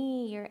your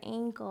knee, your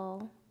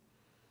ankle.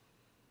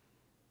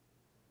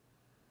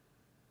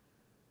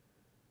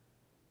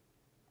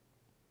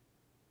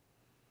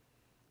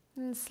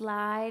 And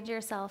slide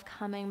yourself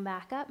coming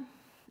back up.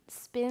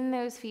 Spin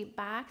those feet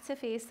back to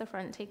face the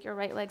front. Take your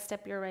right leg,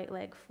 step your right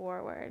leg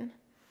forward.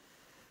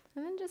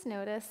 And then just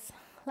notice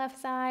left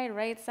side,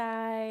 right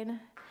side.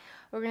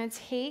 We're going to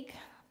take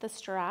the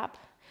strap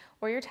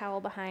or your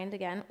towel behind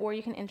again, or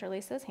you can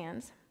interlace those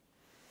hands.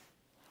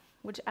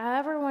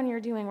 Whichever one you're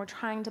doing, we're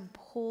trying to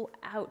pull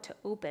out to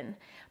open.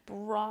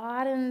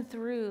 Broaden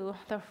through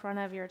the front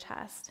of your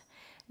chest.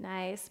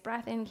 Nice.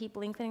 Breath in. Keep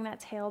lengthening that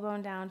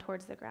tailbone down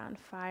towards the ground.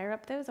 Fire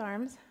up those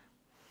arms.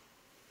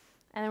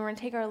 And then we're going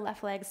to take our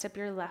left leg, step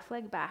your left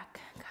leg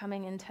back,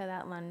 coming into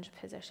that lunge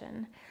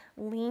position.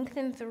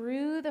 Lengthen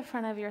through the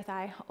front of your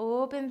thigh.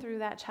 Open through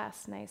that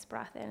chest. Nice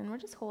breath in. And we're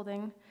just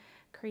holding,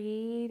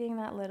 creating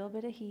that little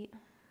bit of heat.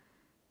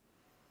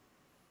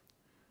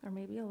 Or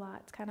maybe a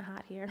lot. It's kind of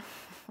hot here.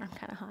 I'm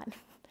kind of hot. I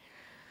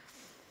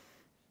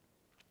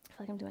feel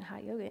like I'm doing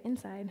hot yoga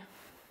inside.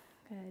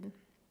 Good.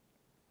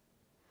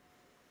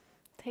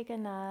 Take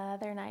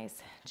another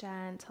nice,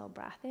 gentle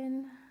breath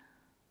in.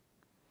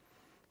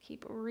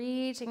 Keep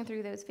reaching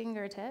through those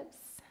fingertips.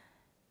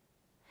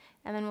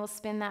 And then we'll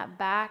spin that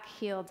back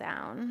heel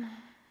down.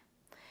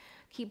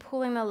 Keep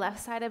pulling the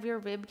left side of your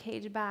rib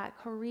cage back.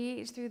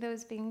 Reach through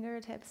those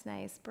fingertips.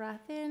 Nice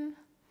breath in.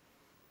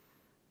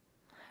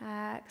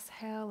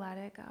 Exhale, let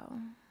it go.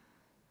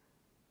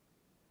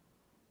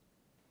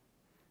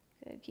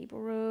 Good. Keep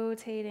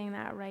rotating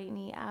that right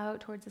knee out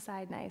towards the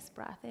side. Nice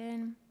breath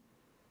in.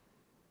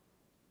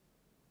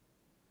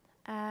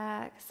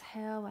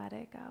 Exhale, let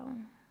it go.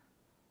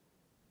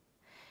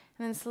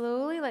 And then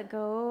slowly let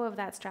go of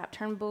that strap.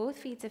 Turn both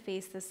feet to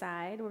face the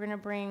side. We're going to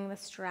bring the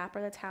strap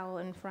or the towel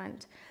in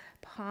front.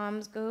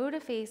 Palms go to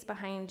face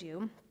behind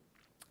you.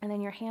 And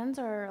then your hands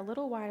are a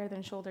little wider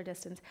than shoulder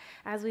distance.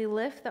 As we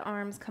lift, the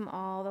arms come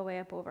all the way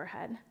up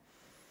overhead.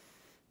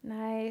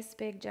 Nice,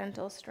 big,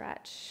 gentle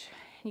stretch.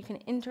 You can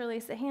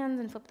interlace the hands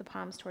and flip the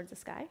palms towards the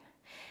sky.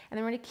 And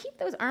then we're going to keep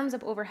those arms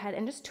up overhead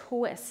and just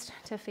twist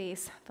to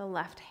face the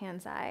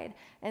left-hand side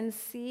and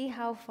see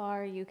how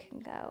far you can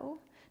go.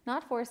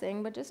 Not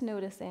forcing, but just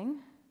noticing.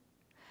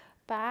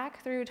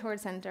 Back through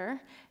towards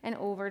center and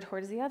over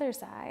towards the other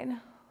side.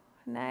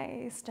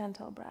 Nice,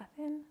 gentle breath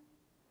in.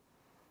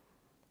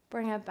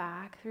 Bring it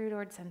back through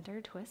towards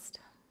center, twist.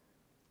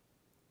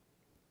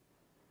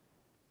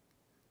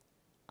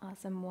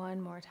 Awesome, one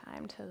more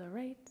time to the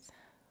right.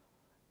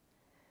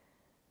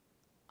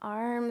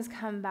 Arms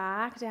come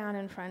back down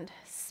in front.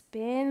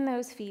 Spin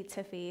those feet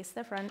to face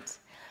the front.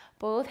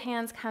 Both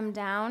hands come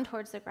down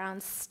towards the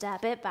ground.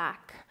 Step it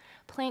back.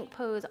 Plank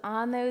pose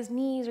on those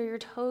knees or your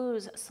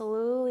toes.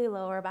 Slowly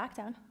lower back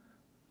down.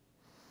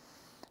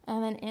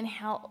 And then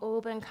inhale,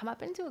 open, come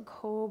up into a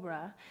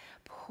cobra.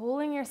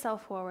 Pulling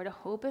yourself forward,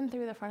 open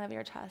through the front of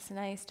your chest.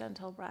 Nice,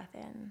 gentle breath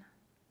in.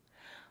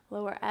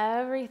 Lower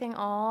everything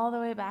all the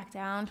way back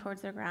down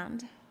towards the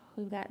ground.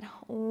 We've got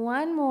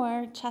one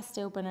more chest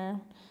opener,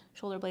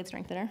 shoulder blade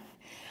strengthener.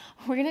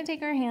 We're going to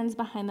take our hands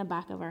behind the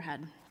back of our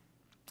head.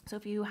 So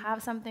if you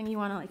have something you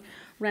want to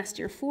rest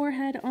your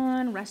forehead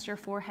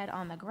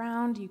on the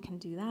ground, you can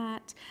do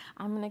that.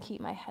 I'm going to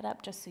keep my head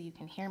up just so you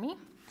can hear me.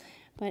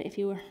 But if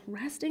you were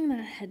resting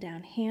that head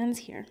down, hands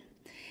here,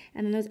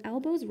 and then those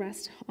elbows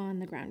rest on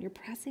the ground. You're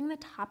pressing the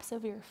tops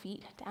of your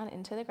feet down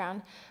into the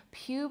ground.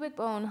 Pubic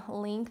bone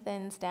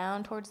lengthens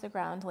down towards the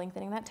ground,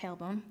 lengthening that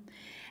tailbone.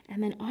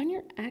 And then on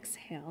your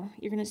exhale,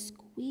 you're going to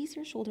squeeze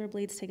your shoulder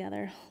blades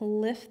together,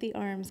 lift the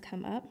arms,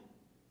 come up,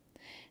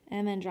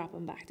 and then drop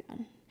them back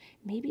down.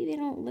 Maybe they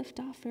don't lift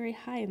off very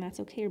high, and that's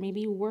okay. Or maybe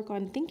you work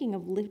on thinking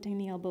of lifting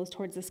the elbows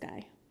towards the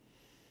sky.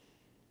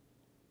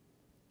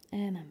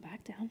 And then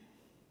back down.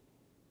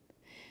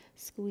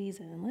 Squeeze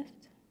and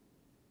lift.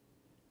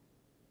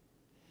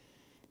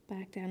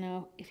 Back down.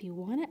 Now, if you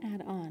want to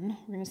add on,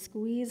 we're going to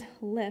squeeze,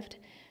 lift,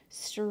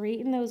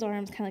 straighten those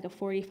arms kind of like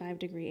a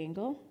 45-degree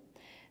angle.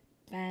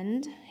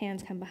 Bend,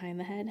 hands come behind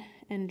the head,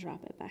 and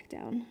drop it back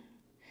down.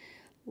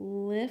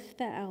 Lift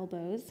the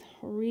elbows,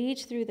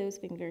 reach through those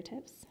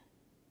fingertips.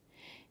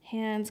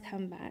 Hands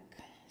come back,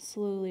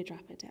 slowly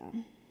drop it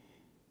down.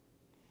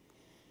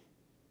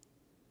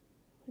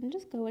 And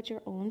just go at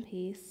your own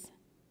pace.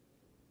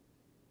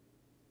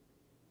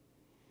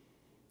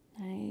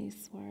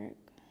 Nice work.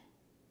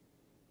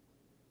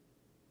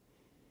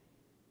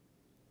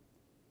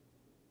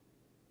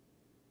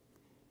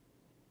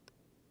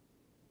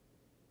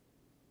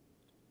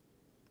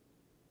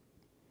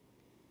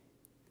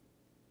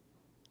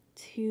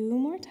 Two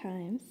more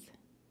times.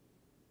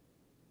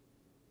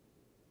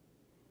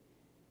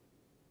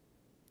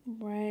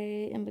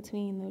 Right in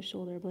between those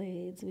shoulder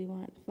blades, we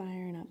want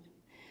firing up.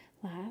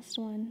 Last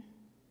one.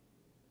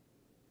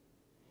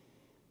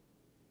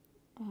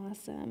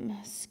 Awesome.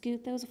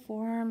 Scoot those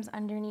forearms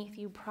underneath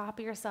you. Prop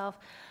yourself.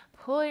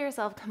 Pull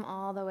yourself. Come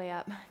all the way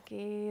up.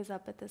 Gaze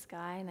up at the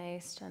sky.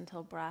 Nice,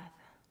 gentle breath.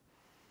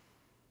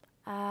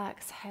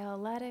 Exhale.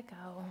 Let it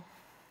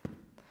go.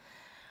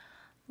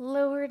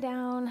 Lower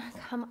down.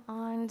 Come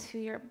onto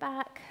your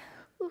back.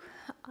 Ooh,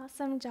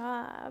 awesome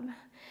job.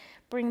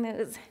 Bring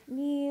those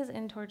knees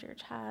in towards your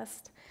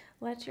chest.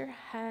 Let your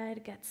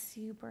head get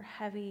super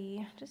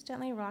heavy. Just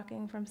gently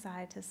rocking from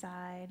side to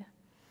side.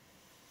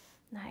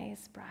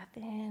 Nice breath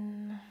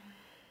in.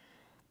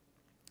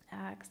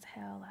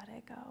 Exhale, let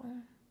it go.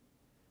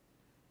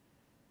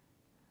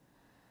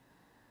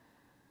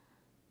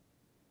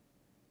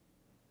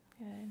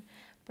 Good.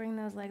 Bring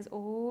those legs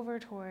over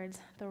towards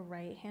the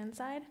right hand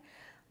side.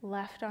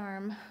 Left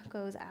arm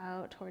goes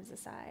out towards the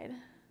side.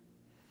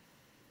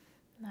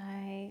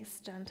 Nice,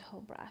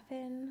 gentle breath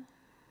in.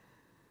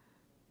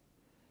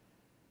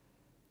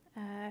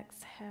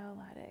 Exhale,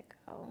 let it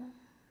go.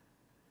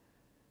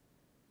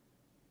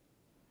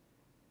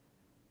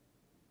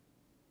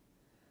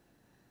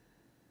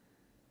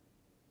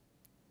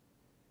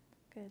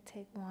 Good,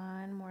 take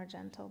one more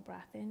gentle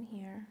breath in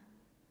here.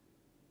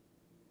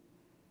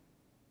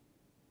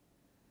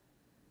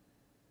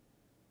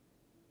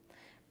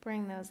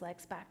 Bring those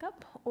legs back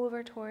up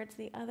over towards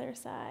the other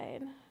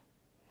side.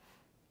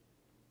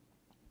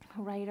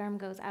 Right arm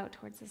goes out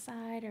towards the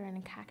side or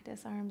in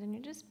cactus arms, and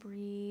you're just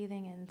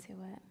breathing into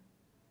it.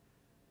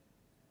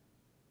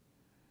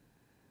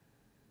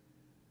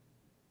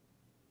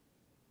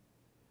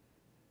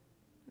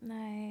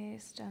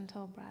 Nice,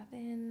 gentle breath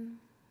in.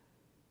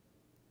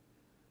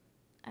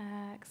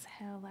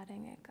 Exhale,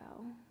 letting it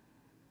go.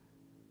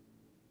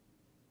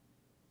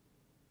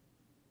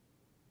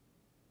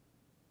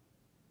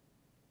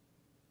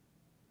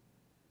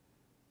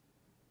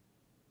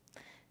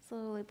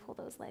 Slowly pull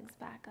those legs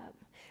back up.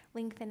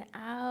 Lengthen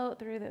out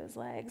through those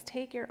legs.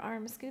 Take your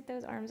arms, scoot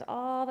those arms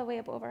all the way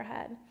up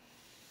overhead.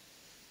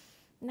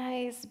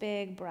 Nice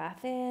big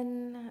breath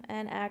in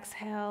and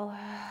exhale.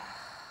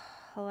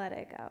 Let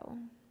it go.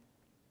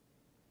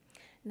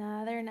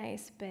 Another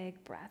nice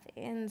big breath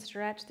in.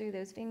 Stretch through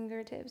those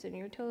fingertips and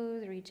your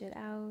toes. Reach it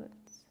out.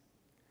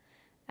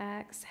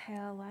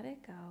 Exhale, let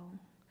it go.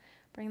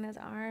 Bring those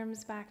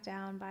arms back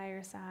down by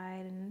your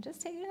side and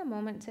just taking a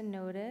moment to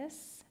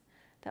notice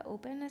the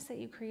openness that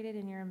you created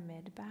in your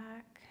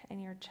mid-back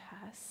and your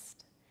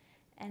chest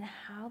and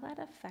how that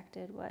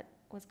affected what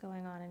was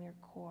going on in your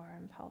core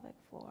and pelvic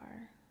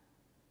floor.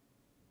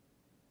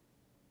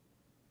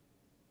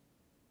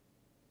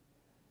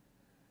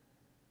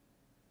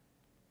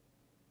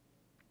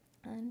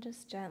 And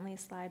just gently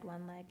slide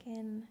one leg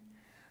in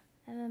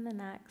and then the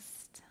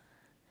next.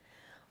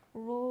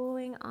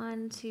 Rolling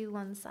onto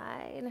one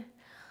side,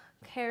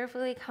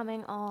 carefully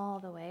coming all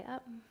the way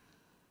up.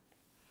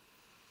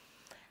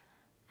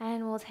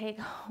 And we'll take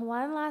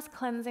one last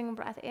cleansing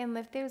breath in.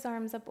 Lift those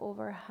arms up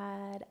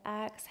overhead.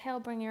 Exhale,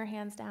 bring your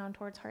hands down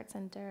towards heart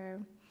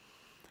center.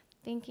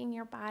 Thanking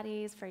your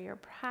bodies for your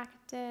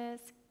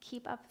practice.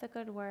 Keep up the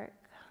good work.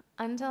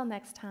 Until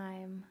next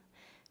time,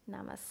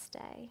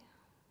 namaste.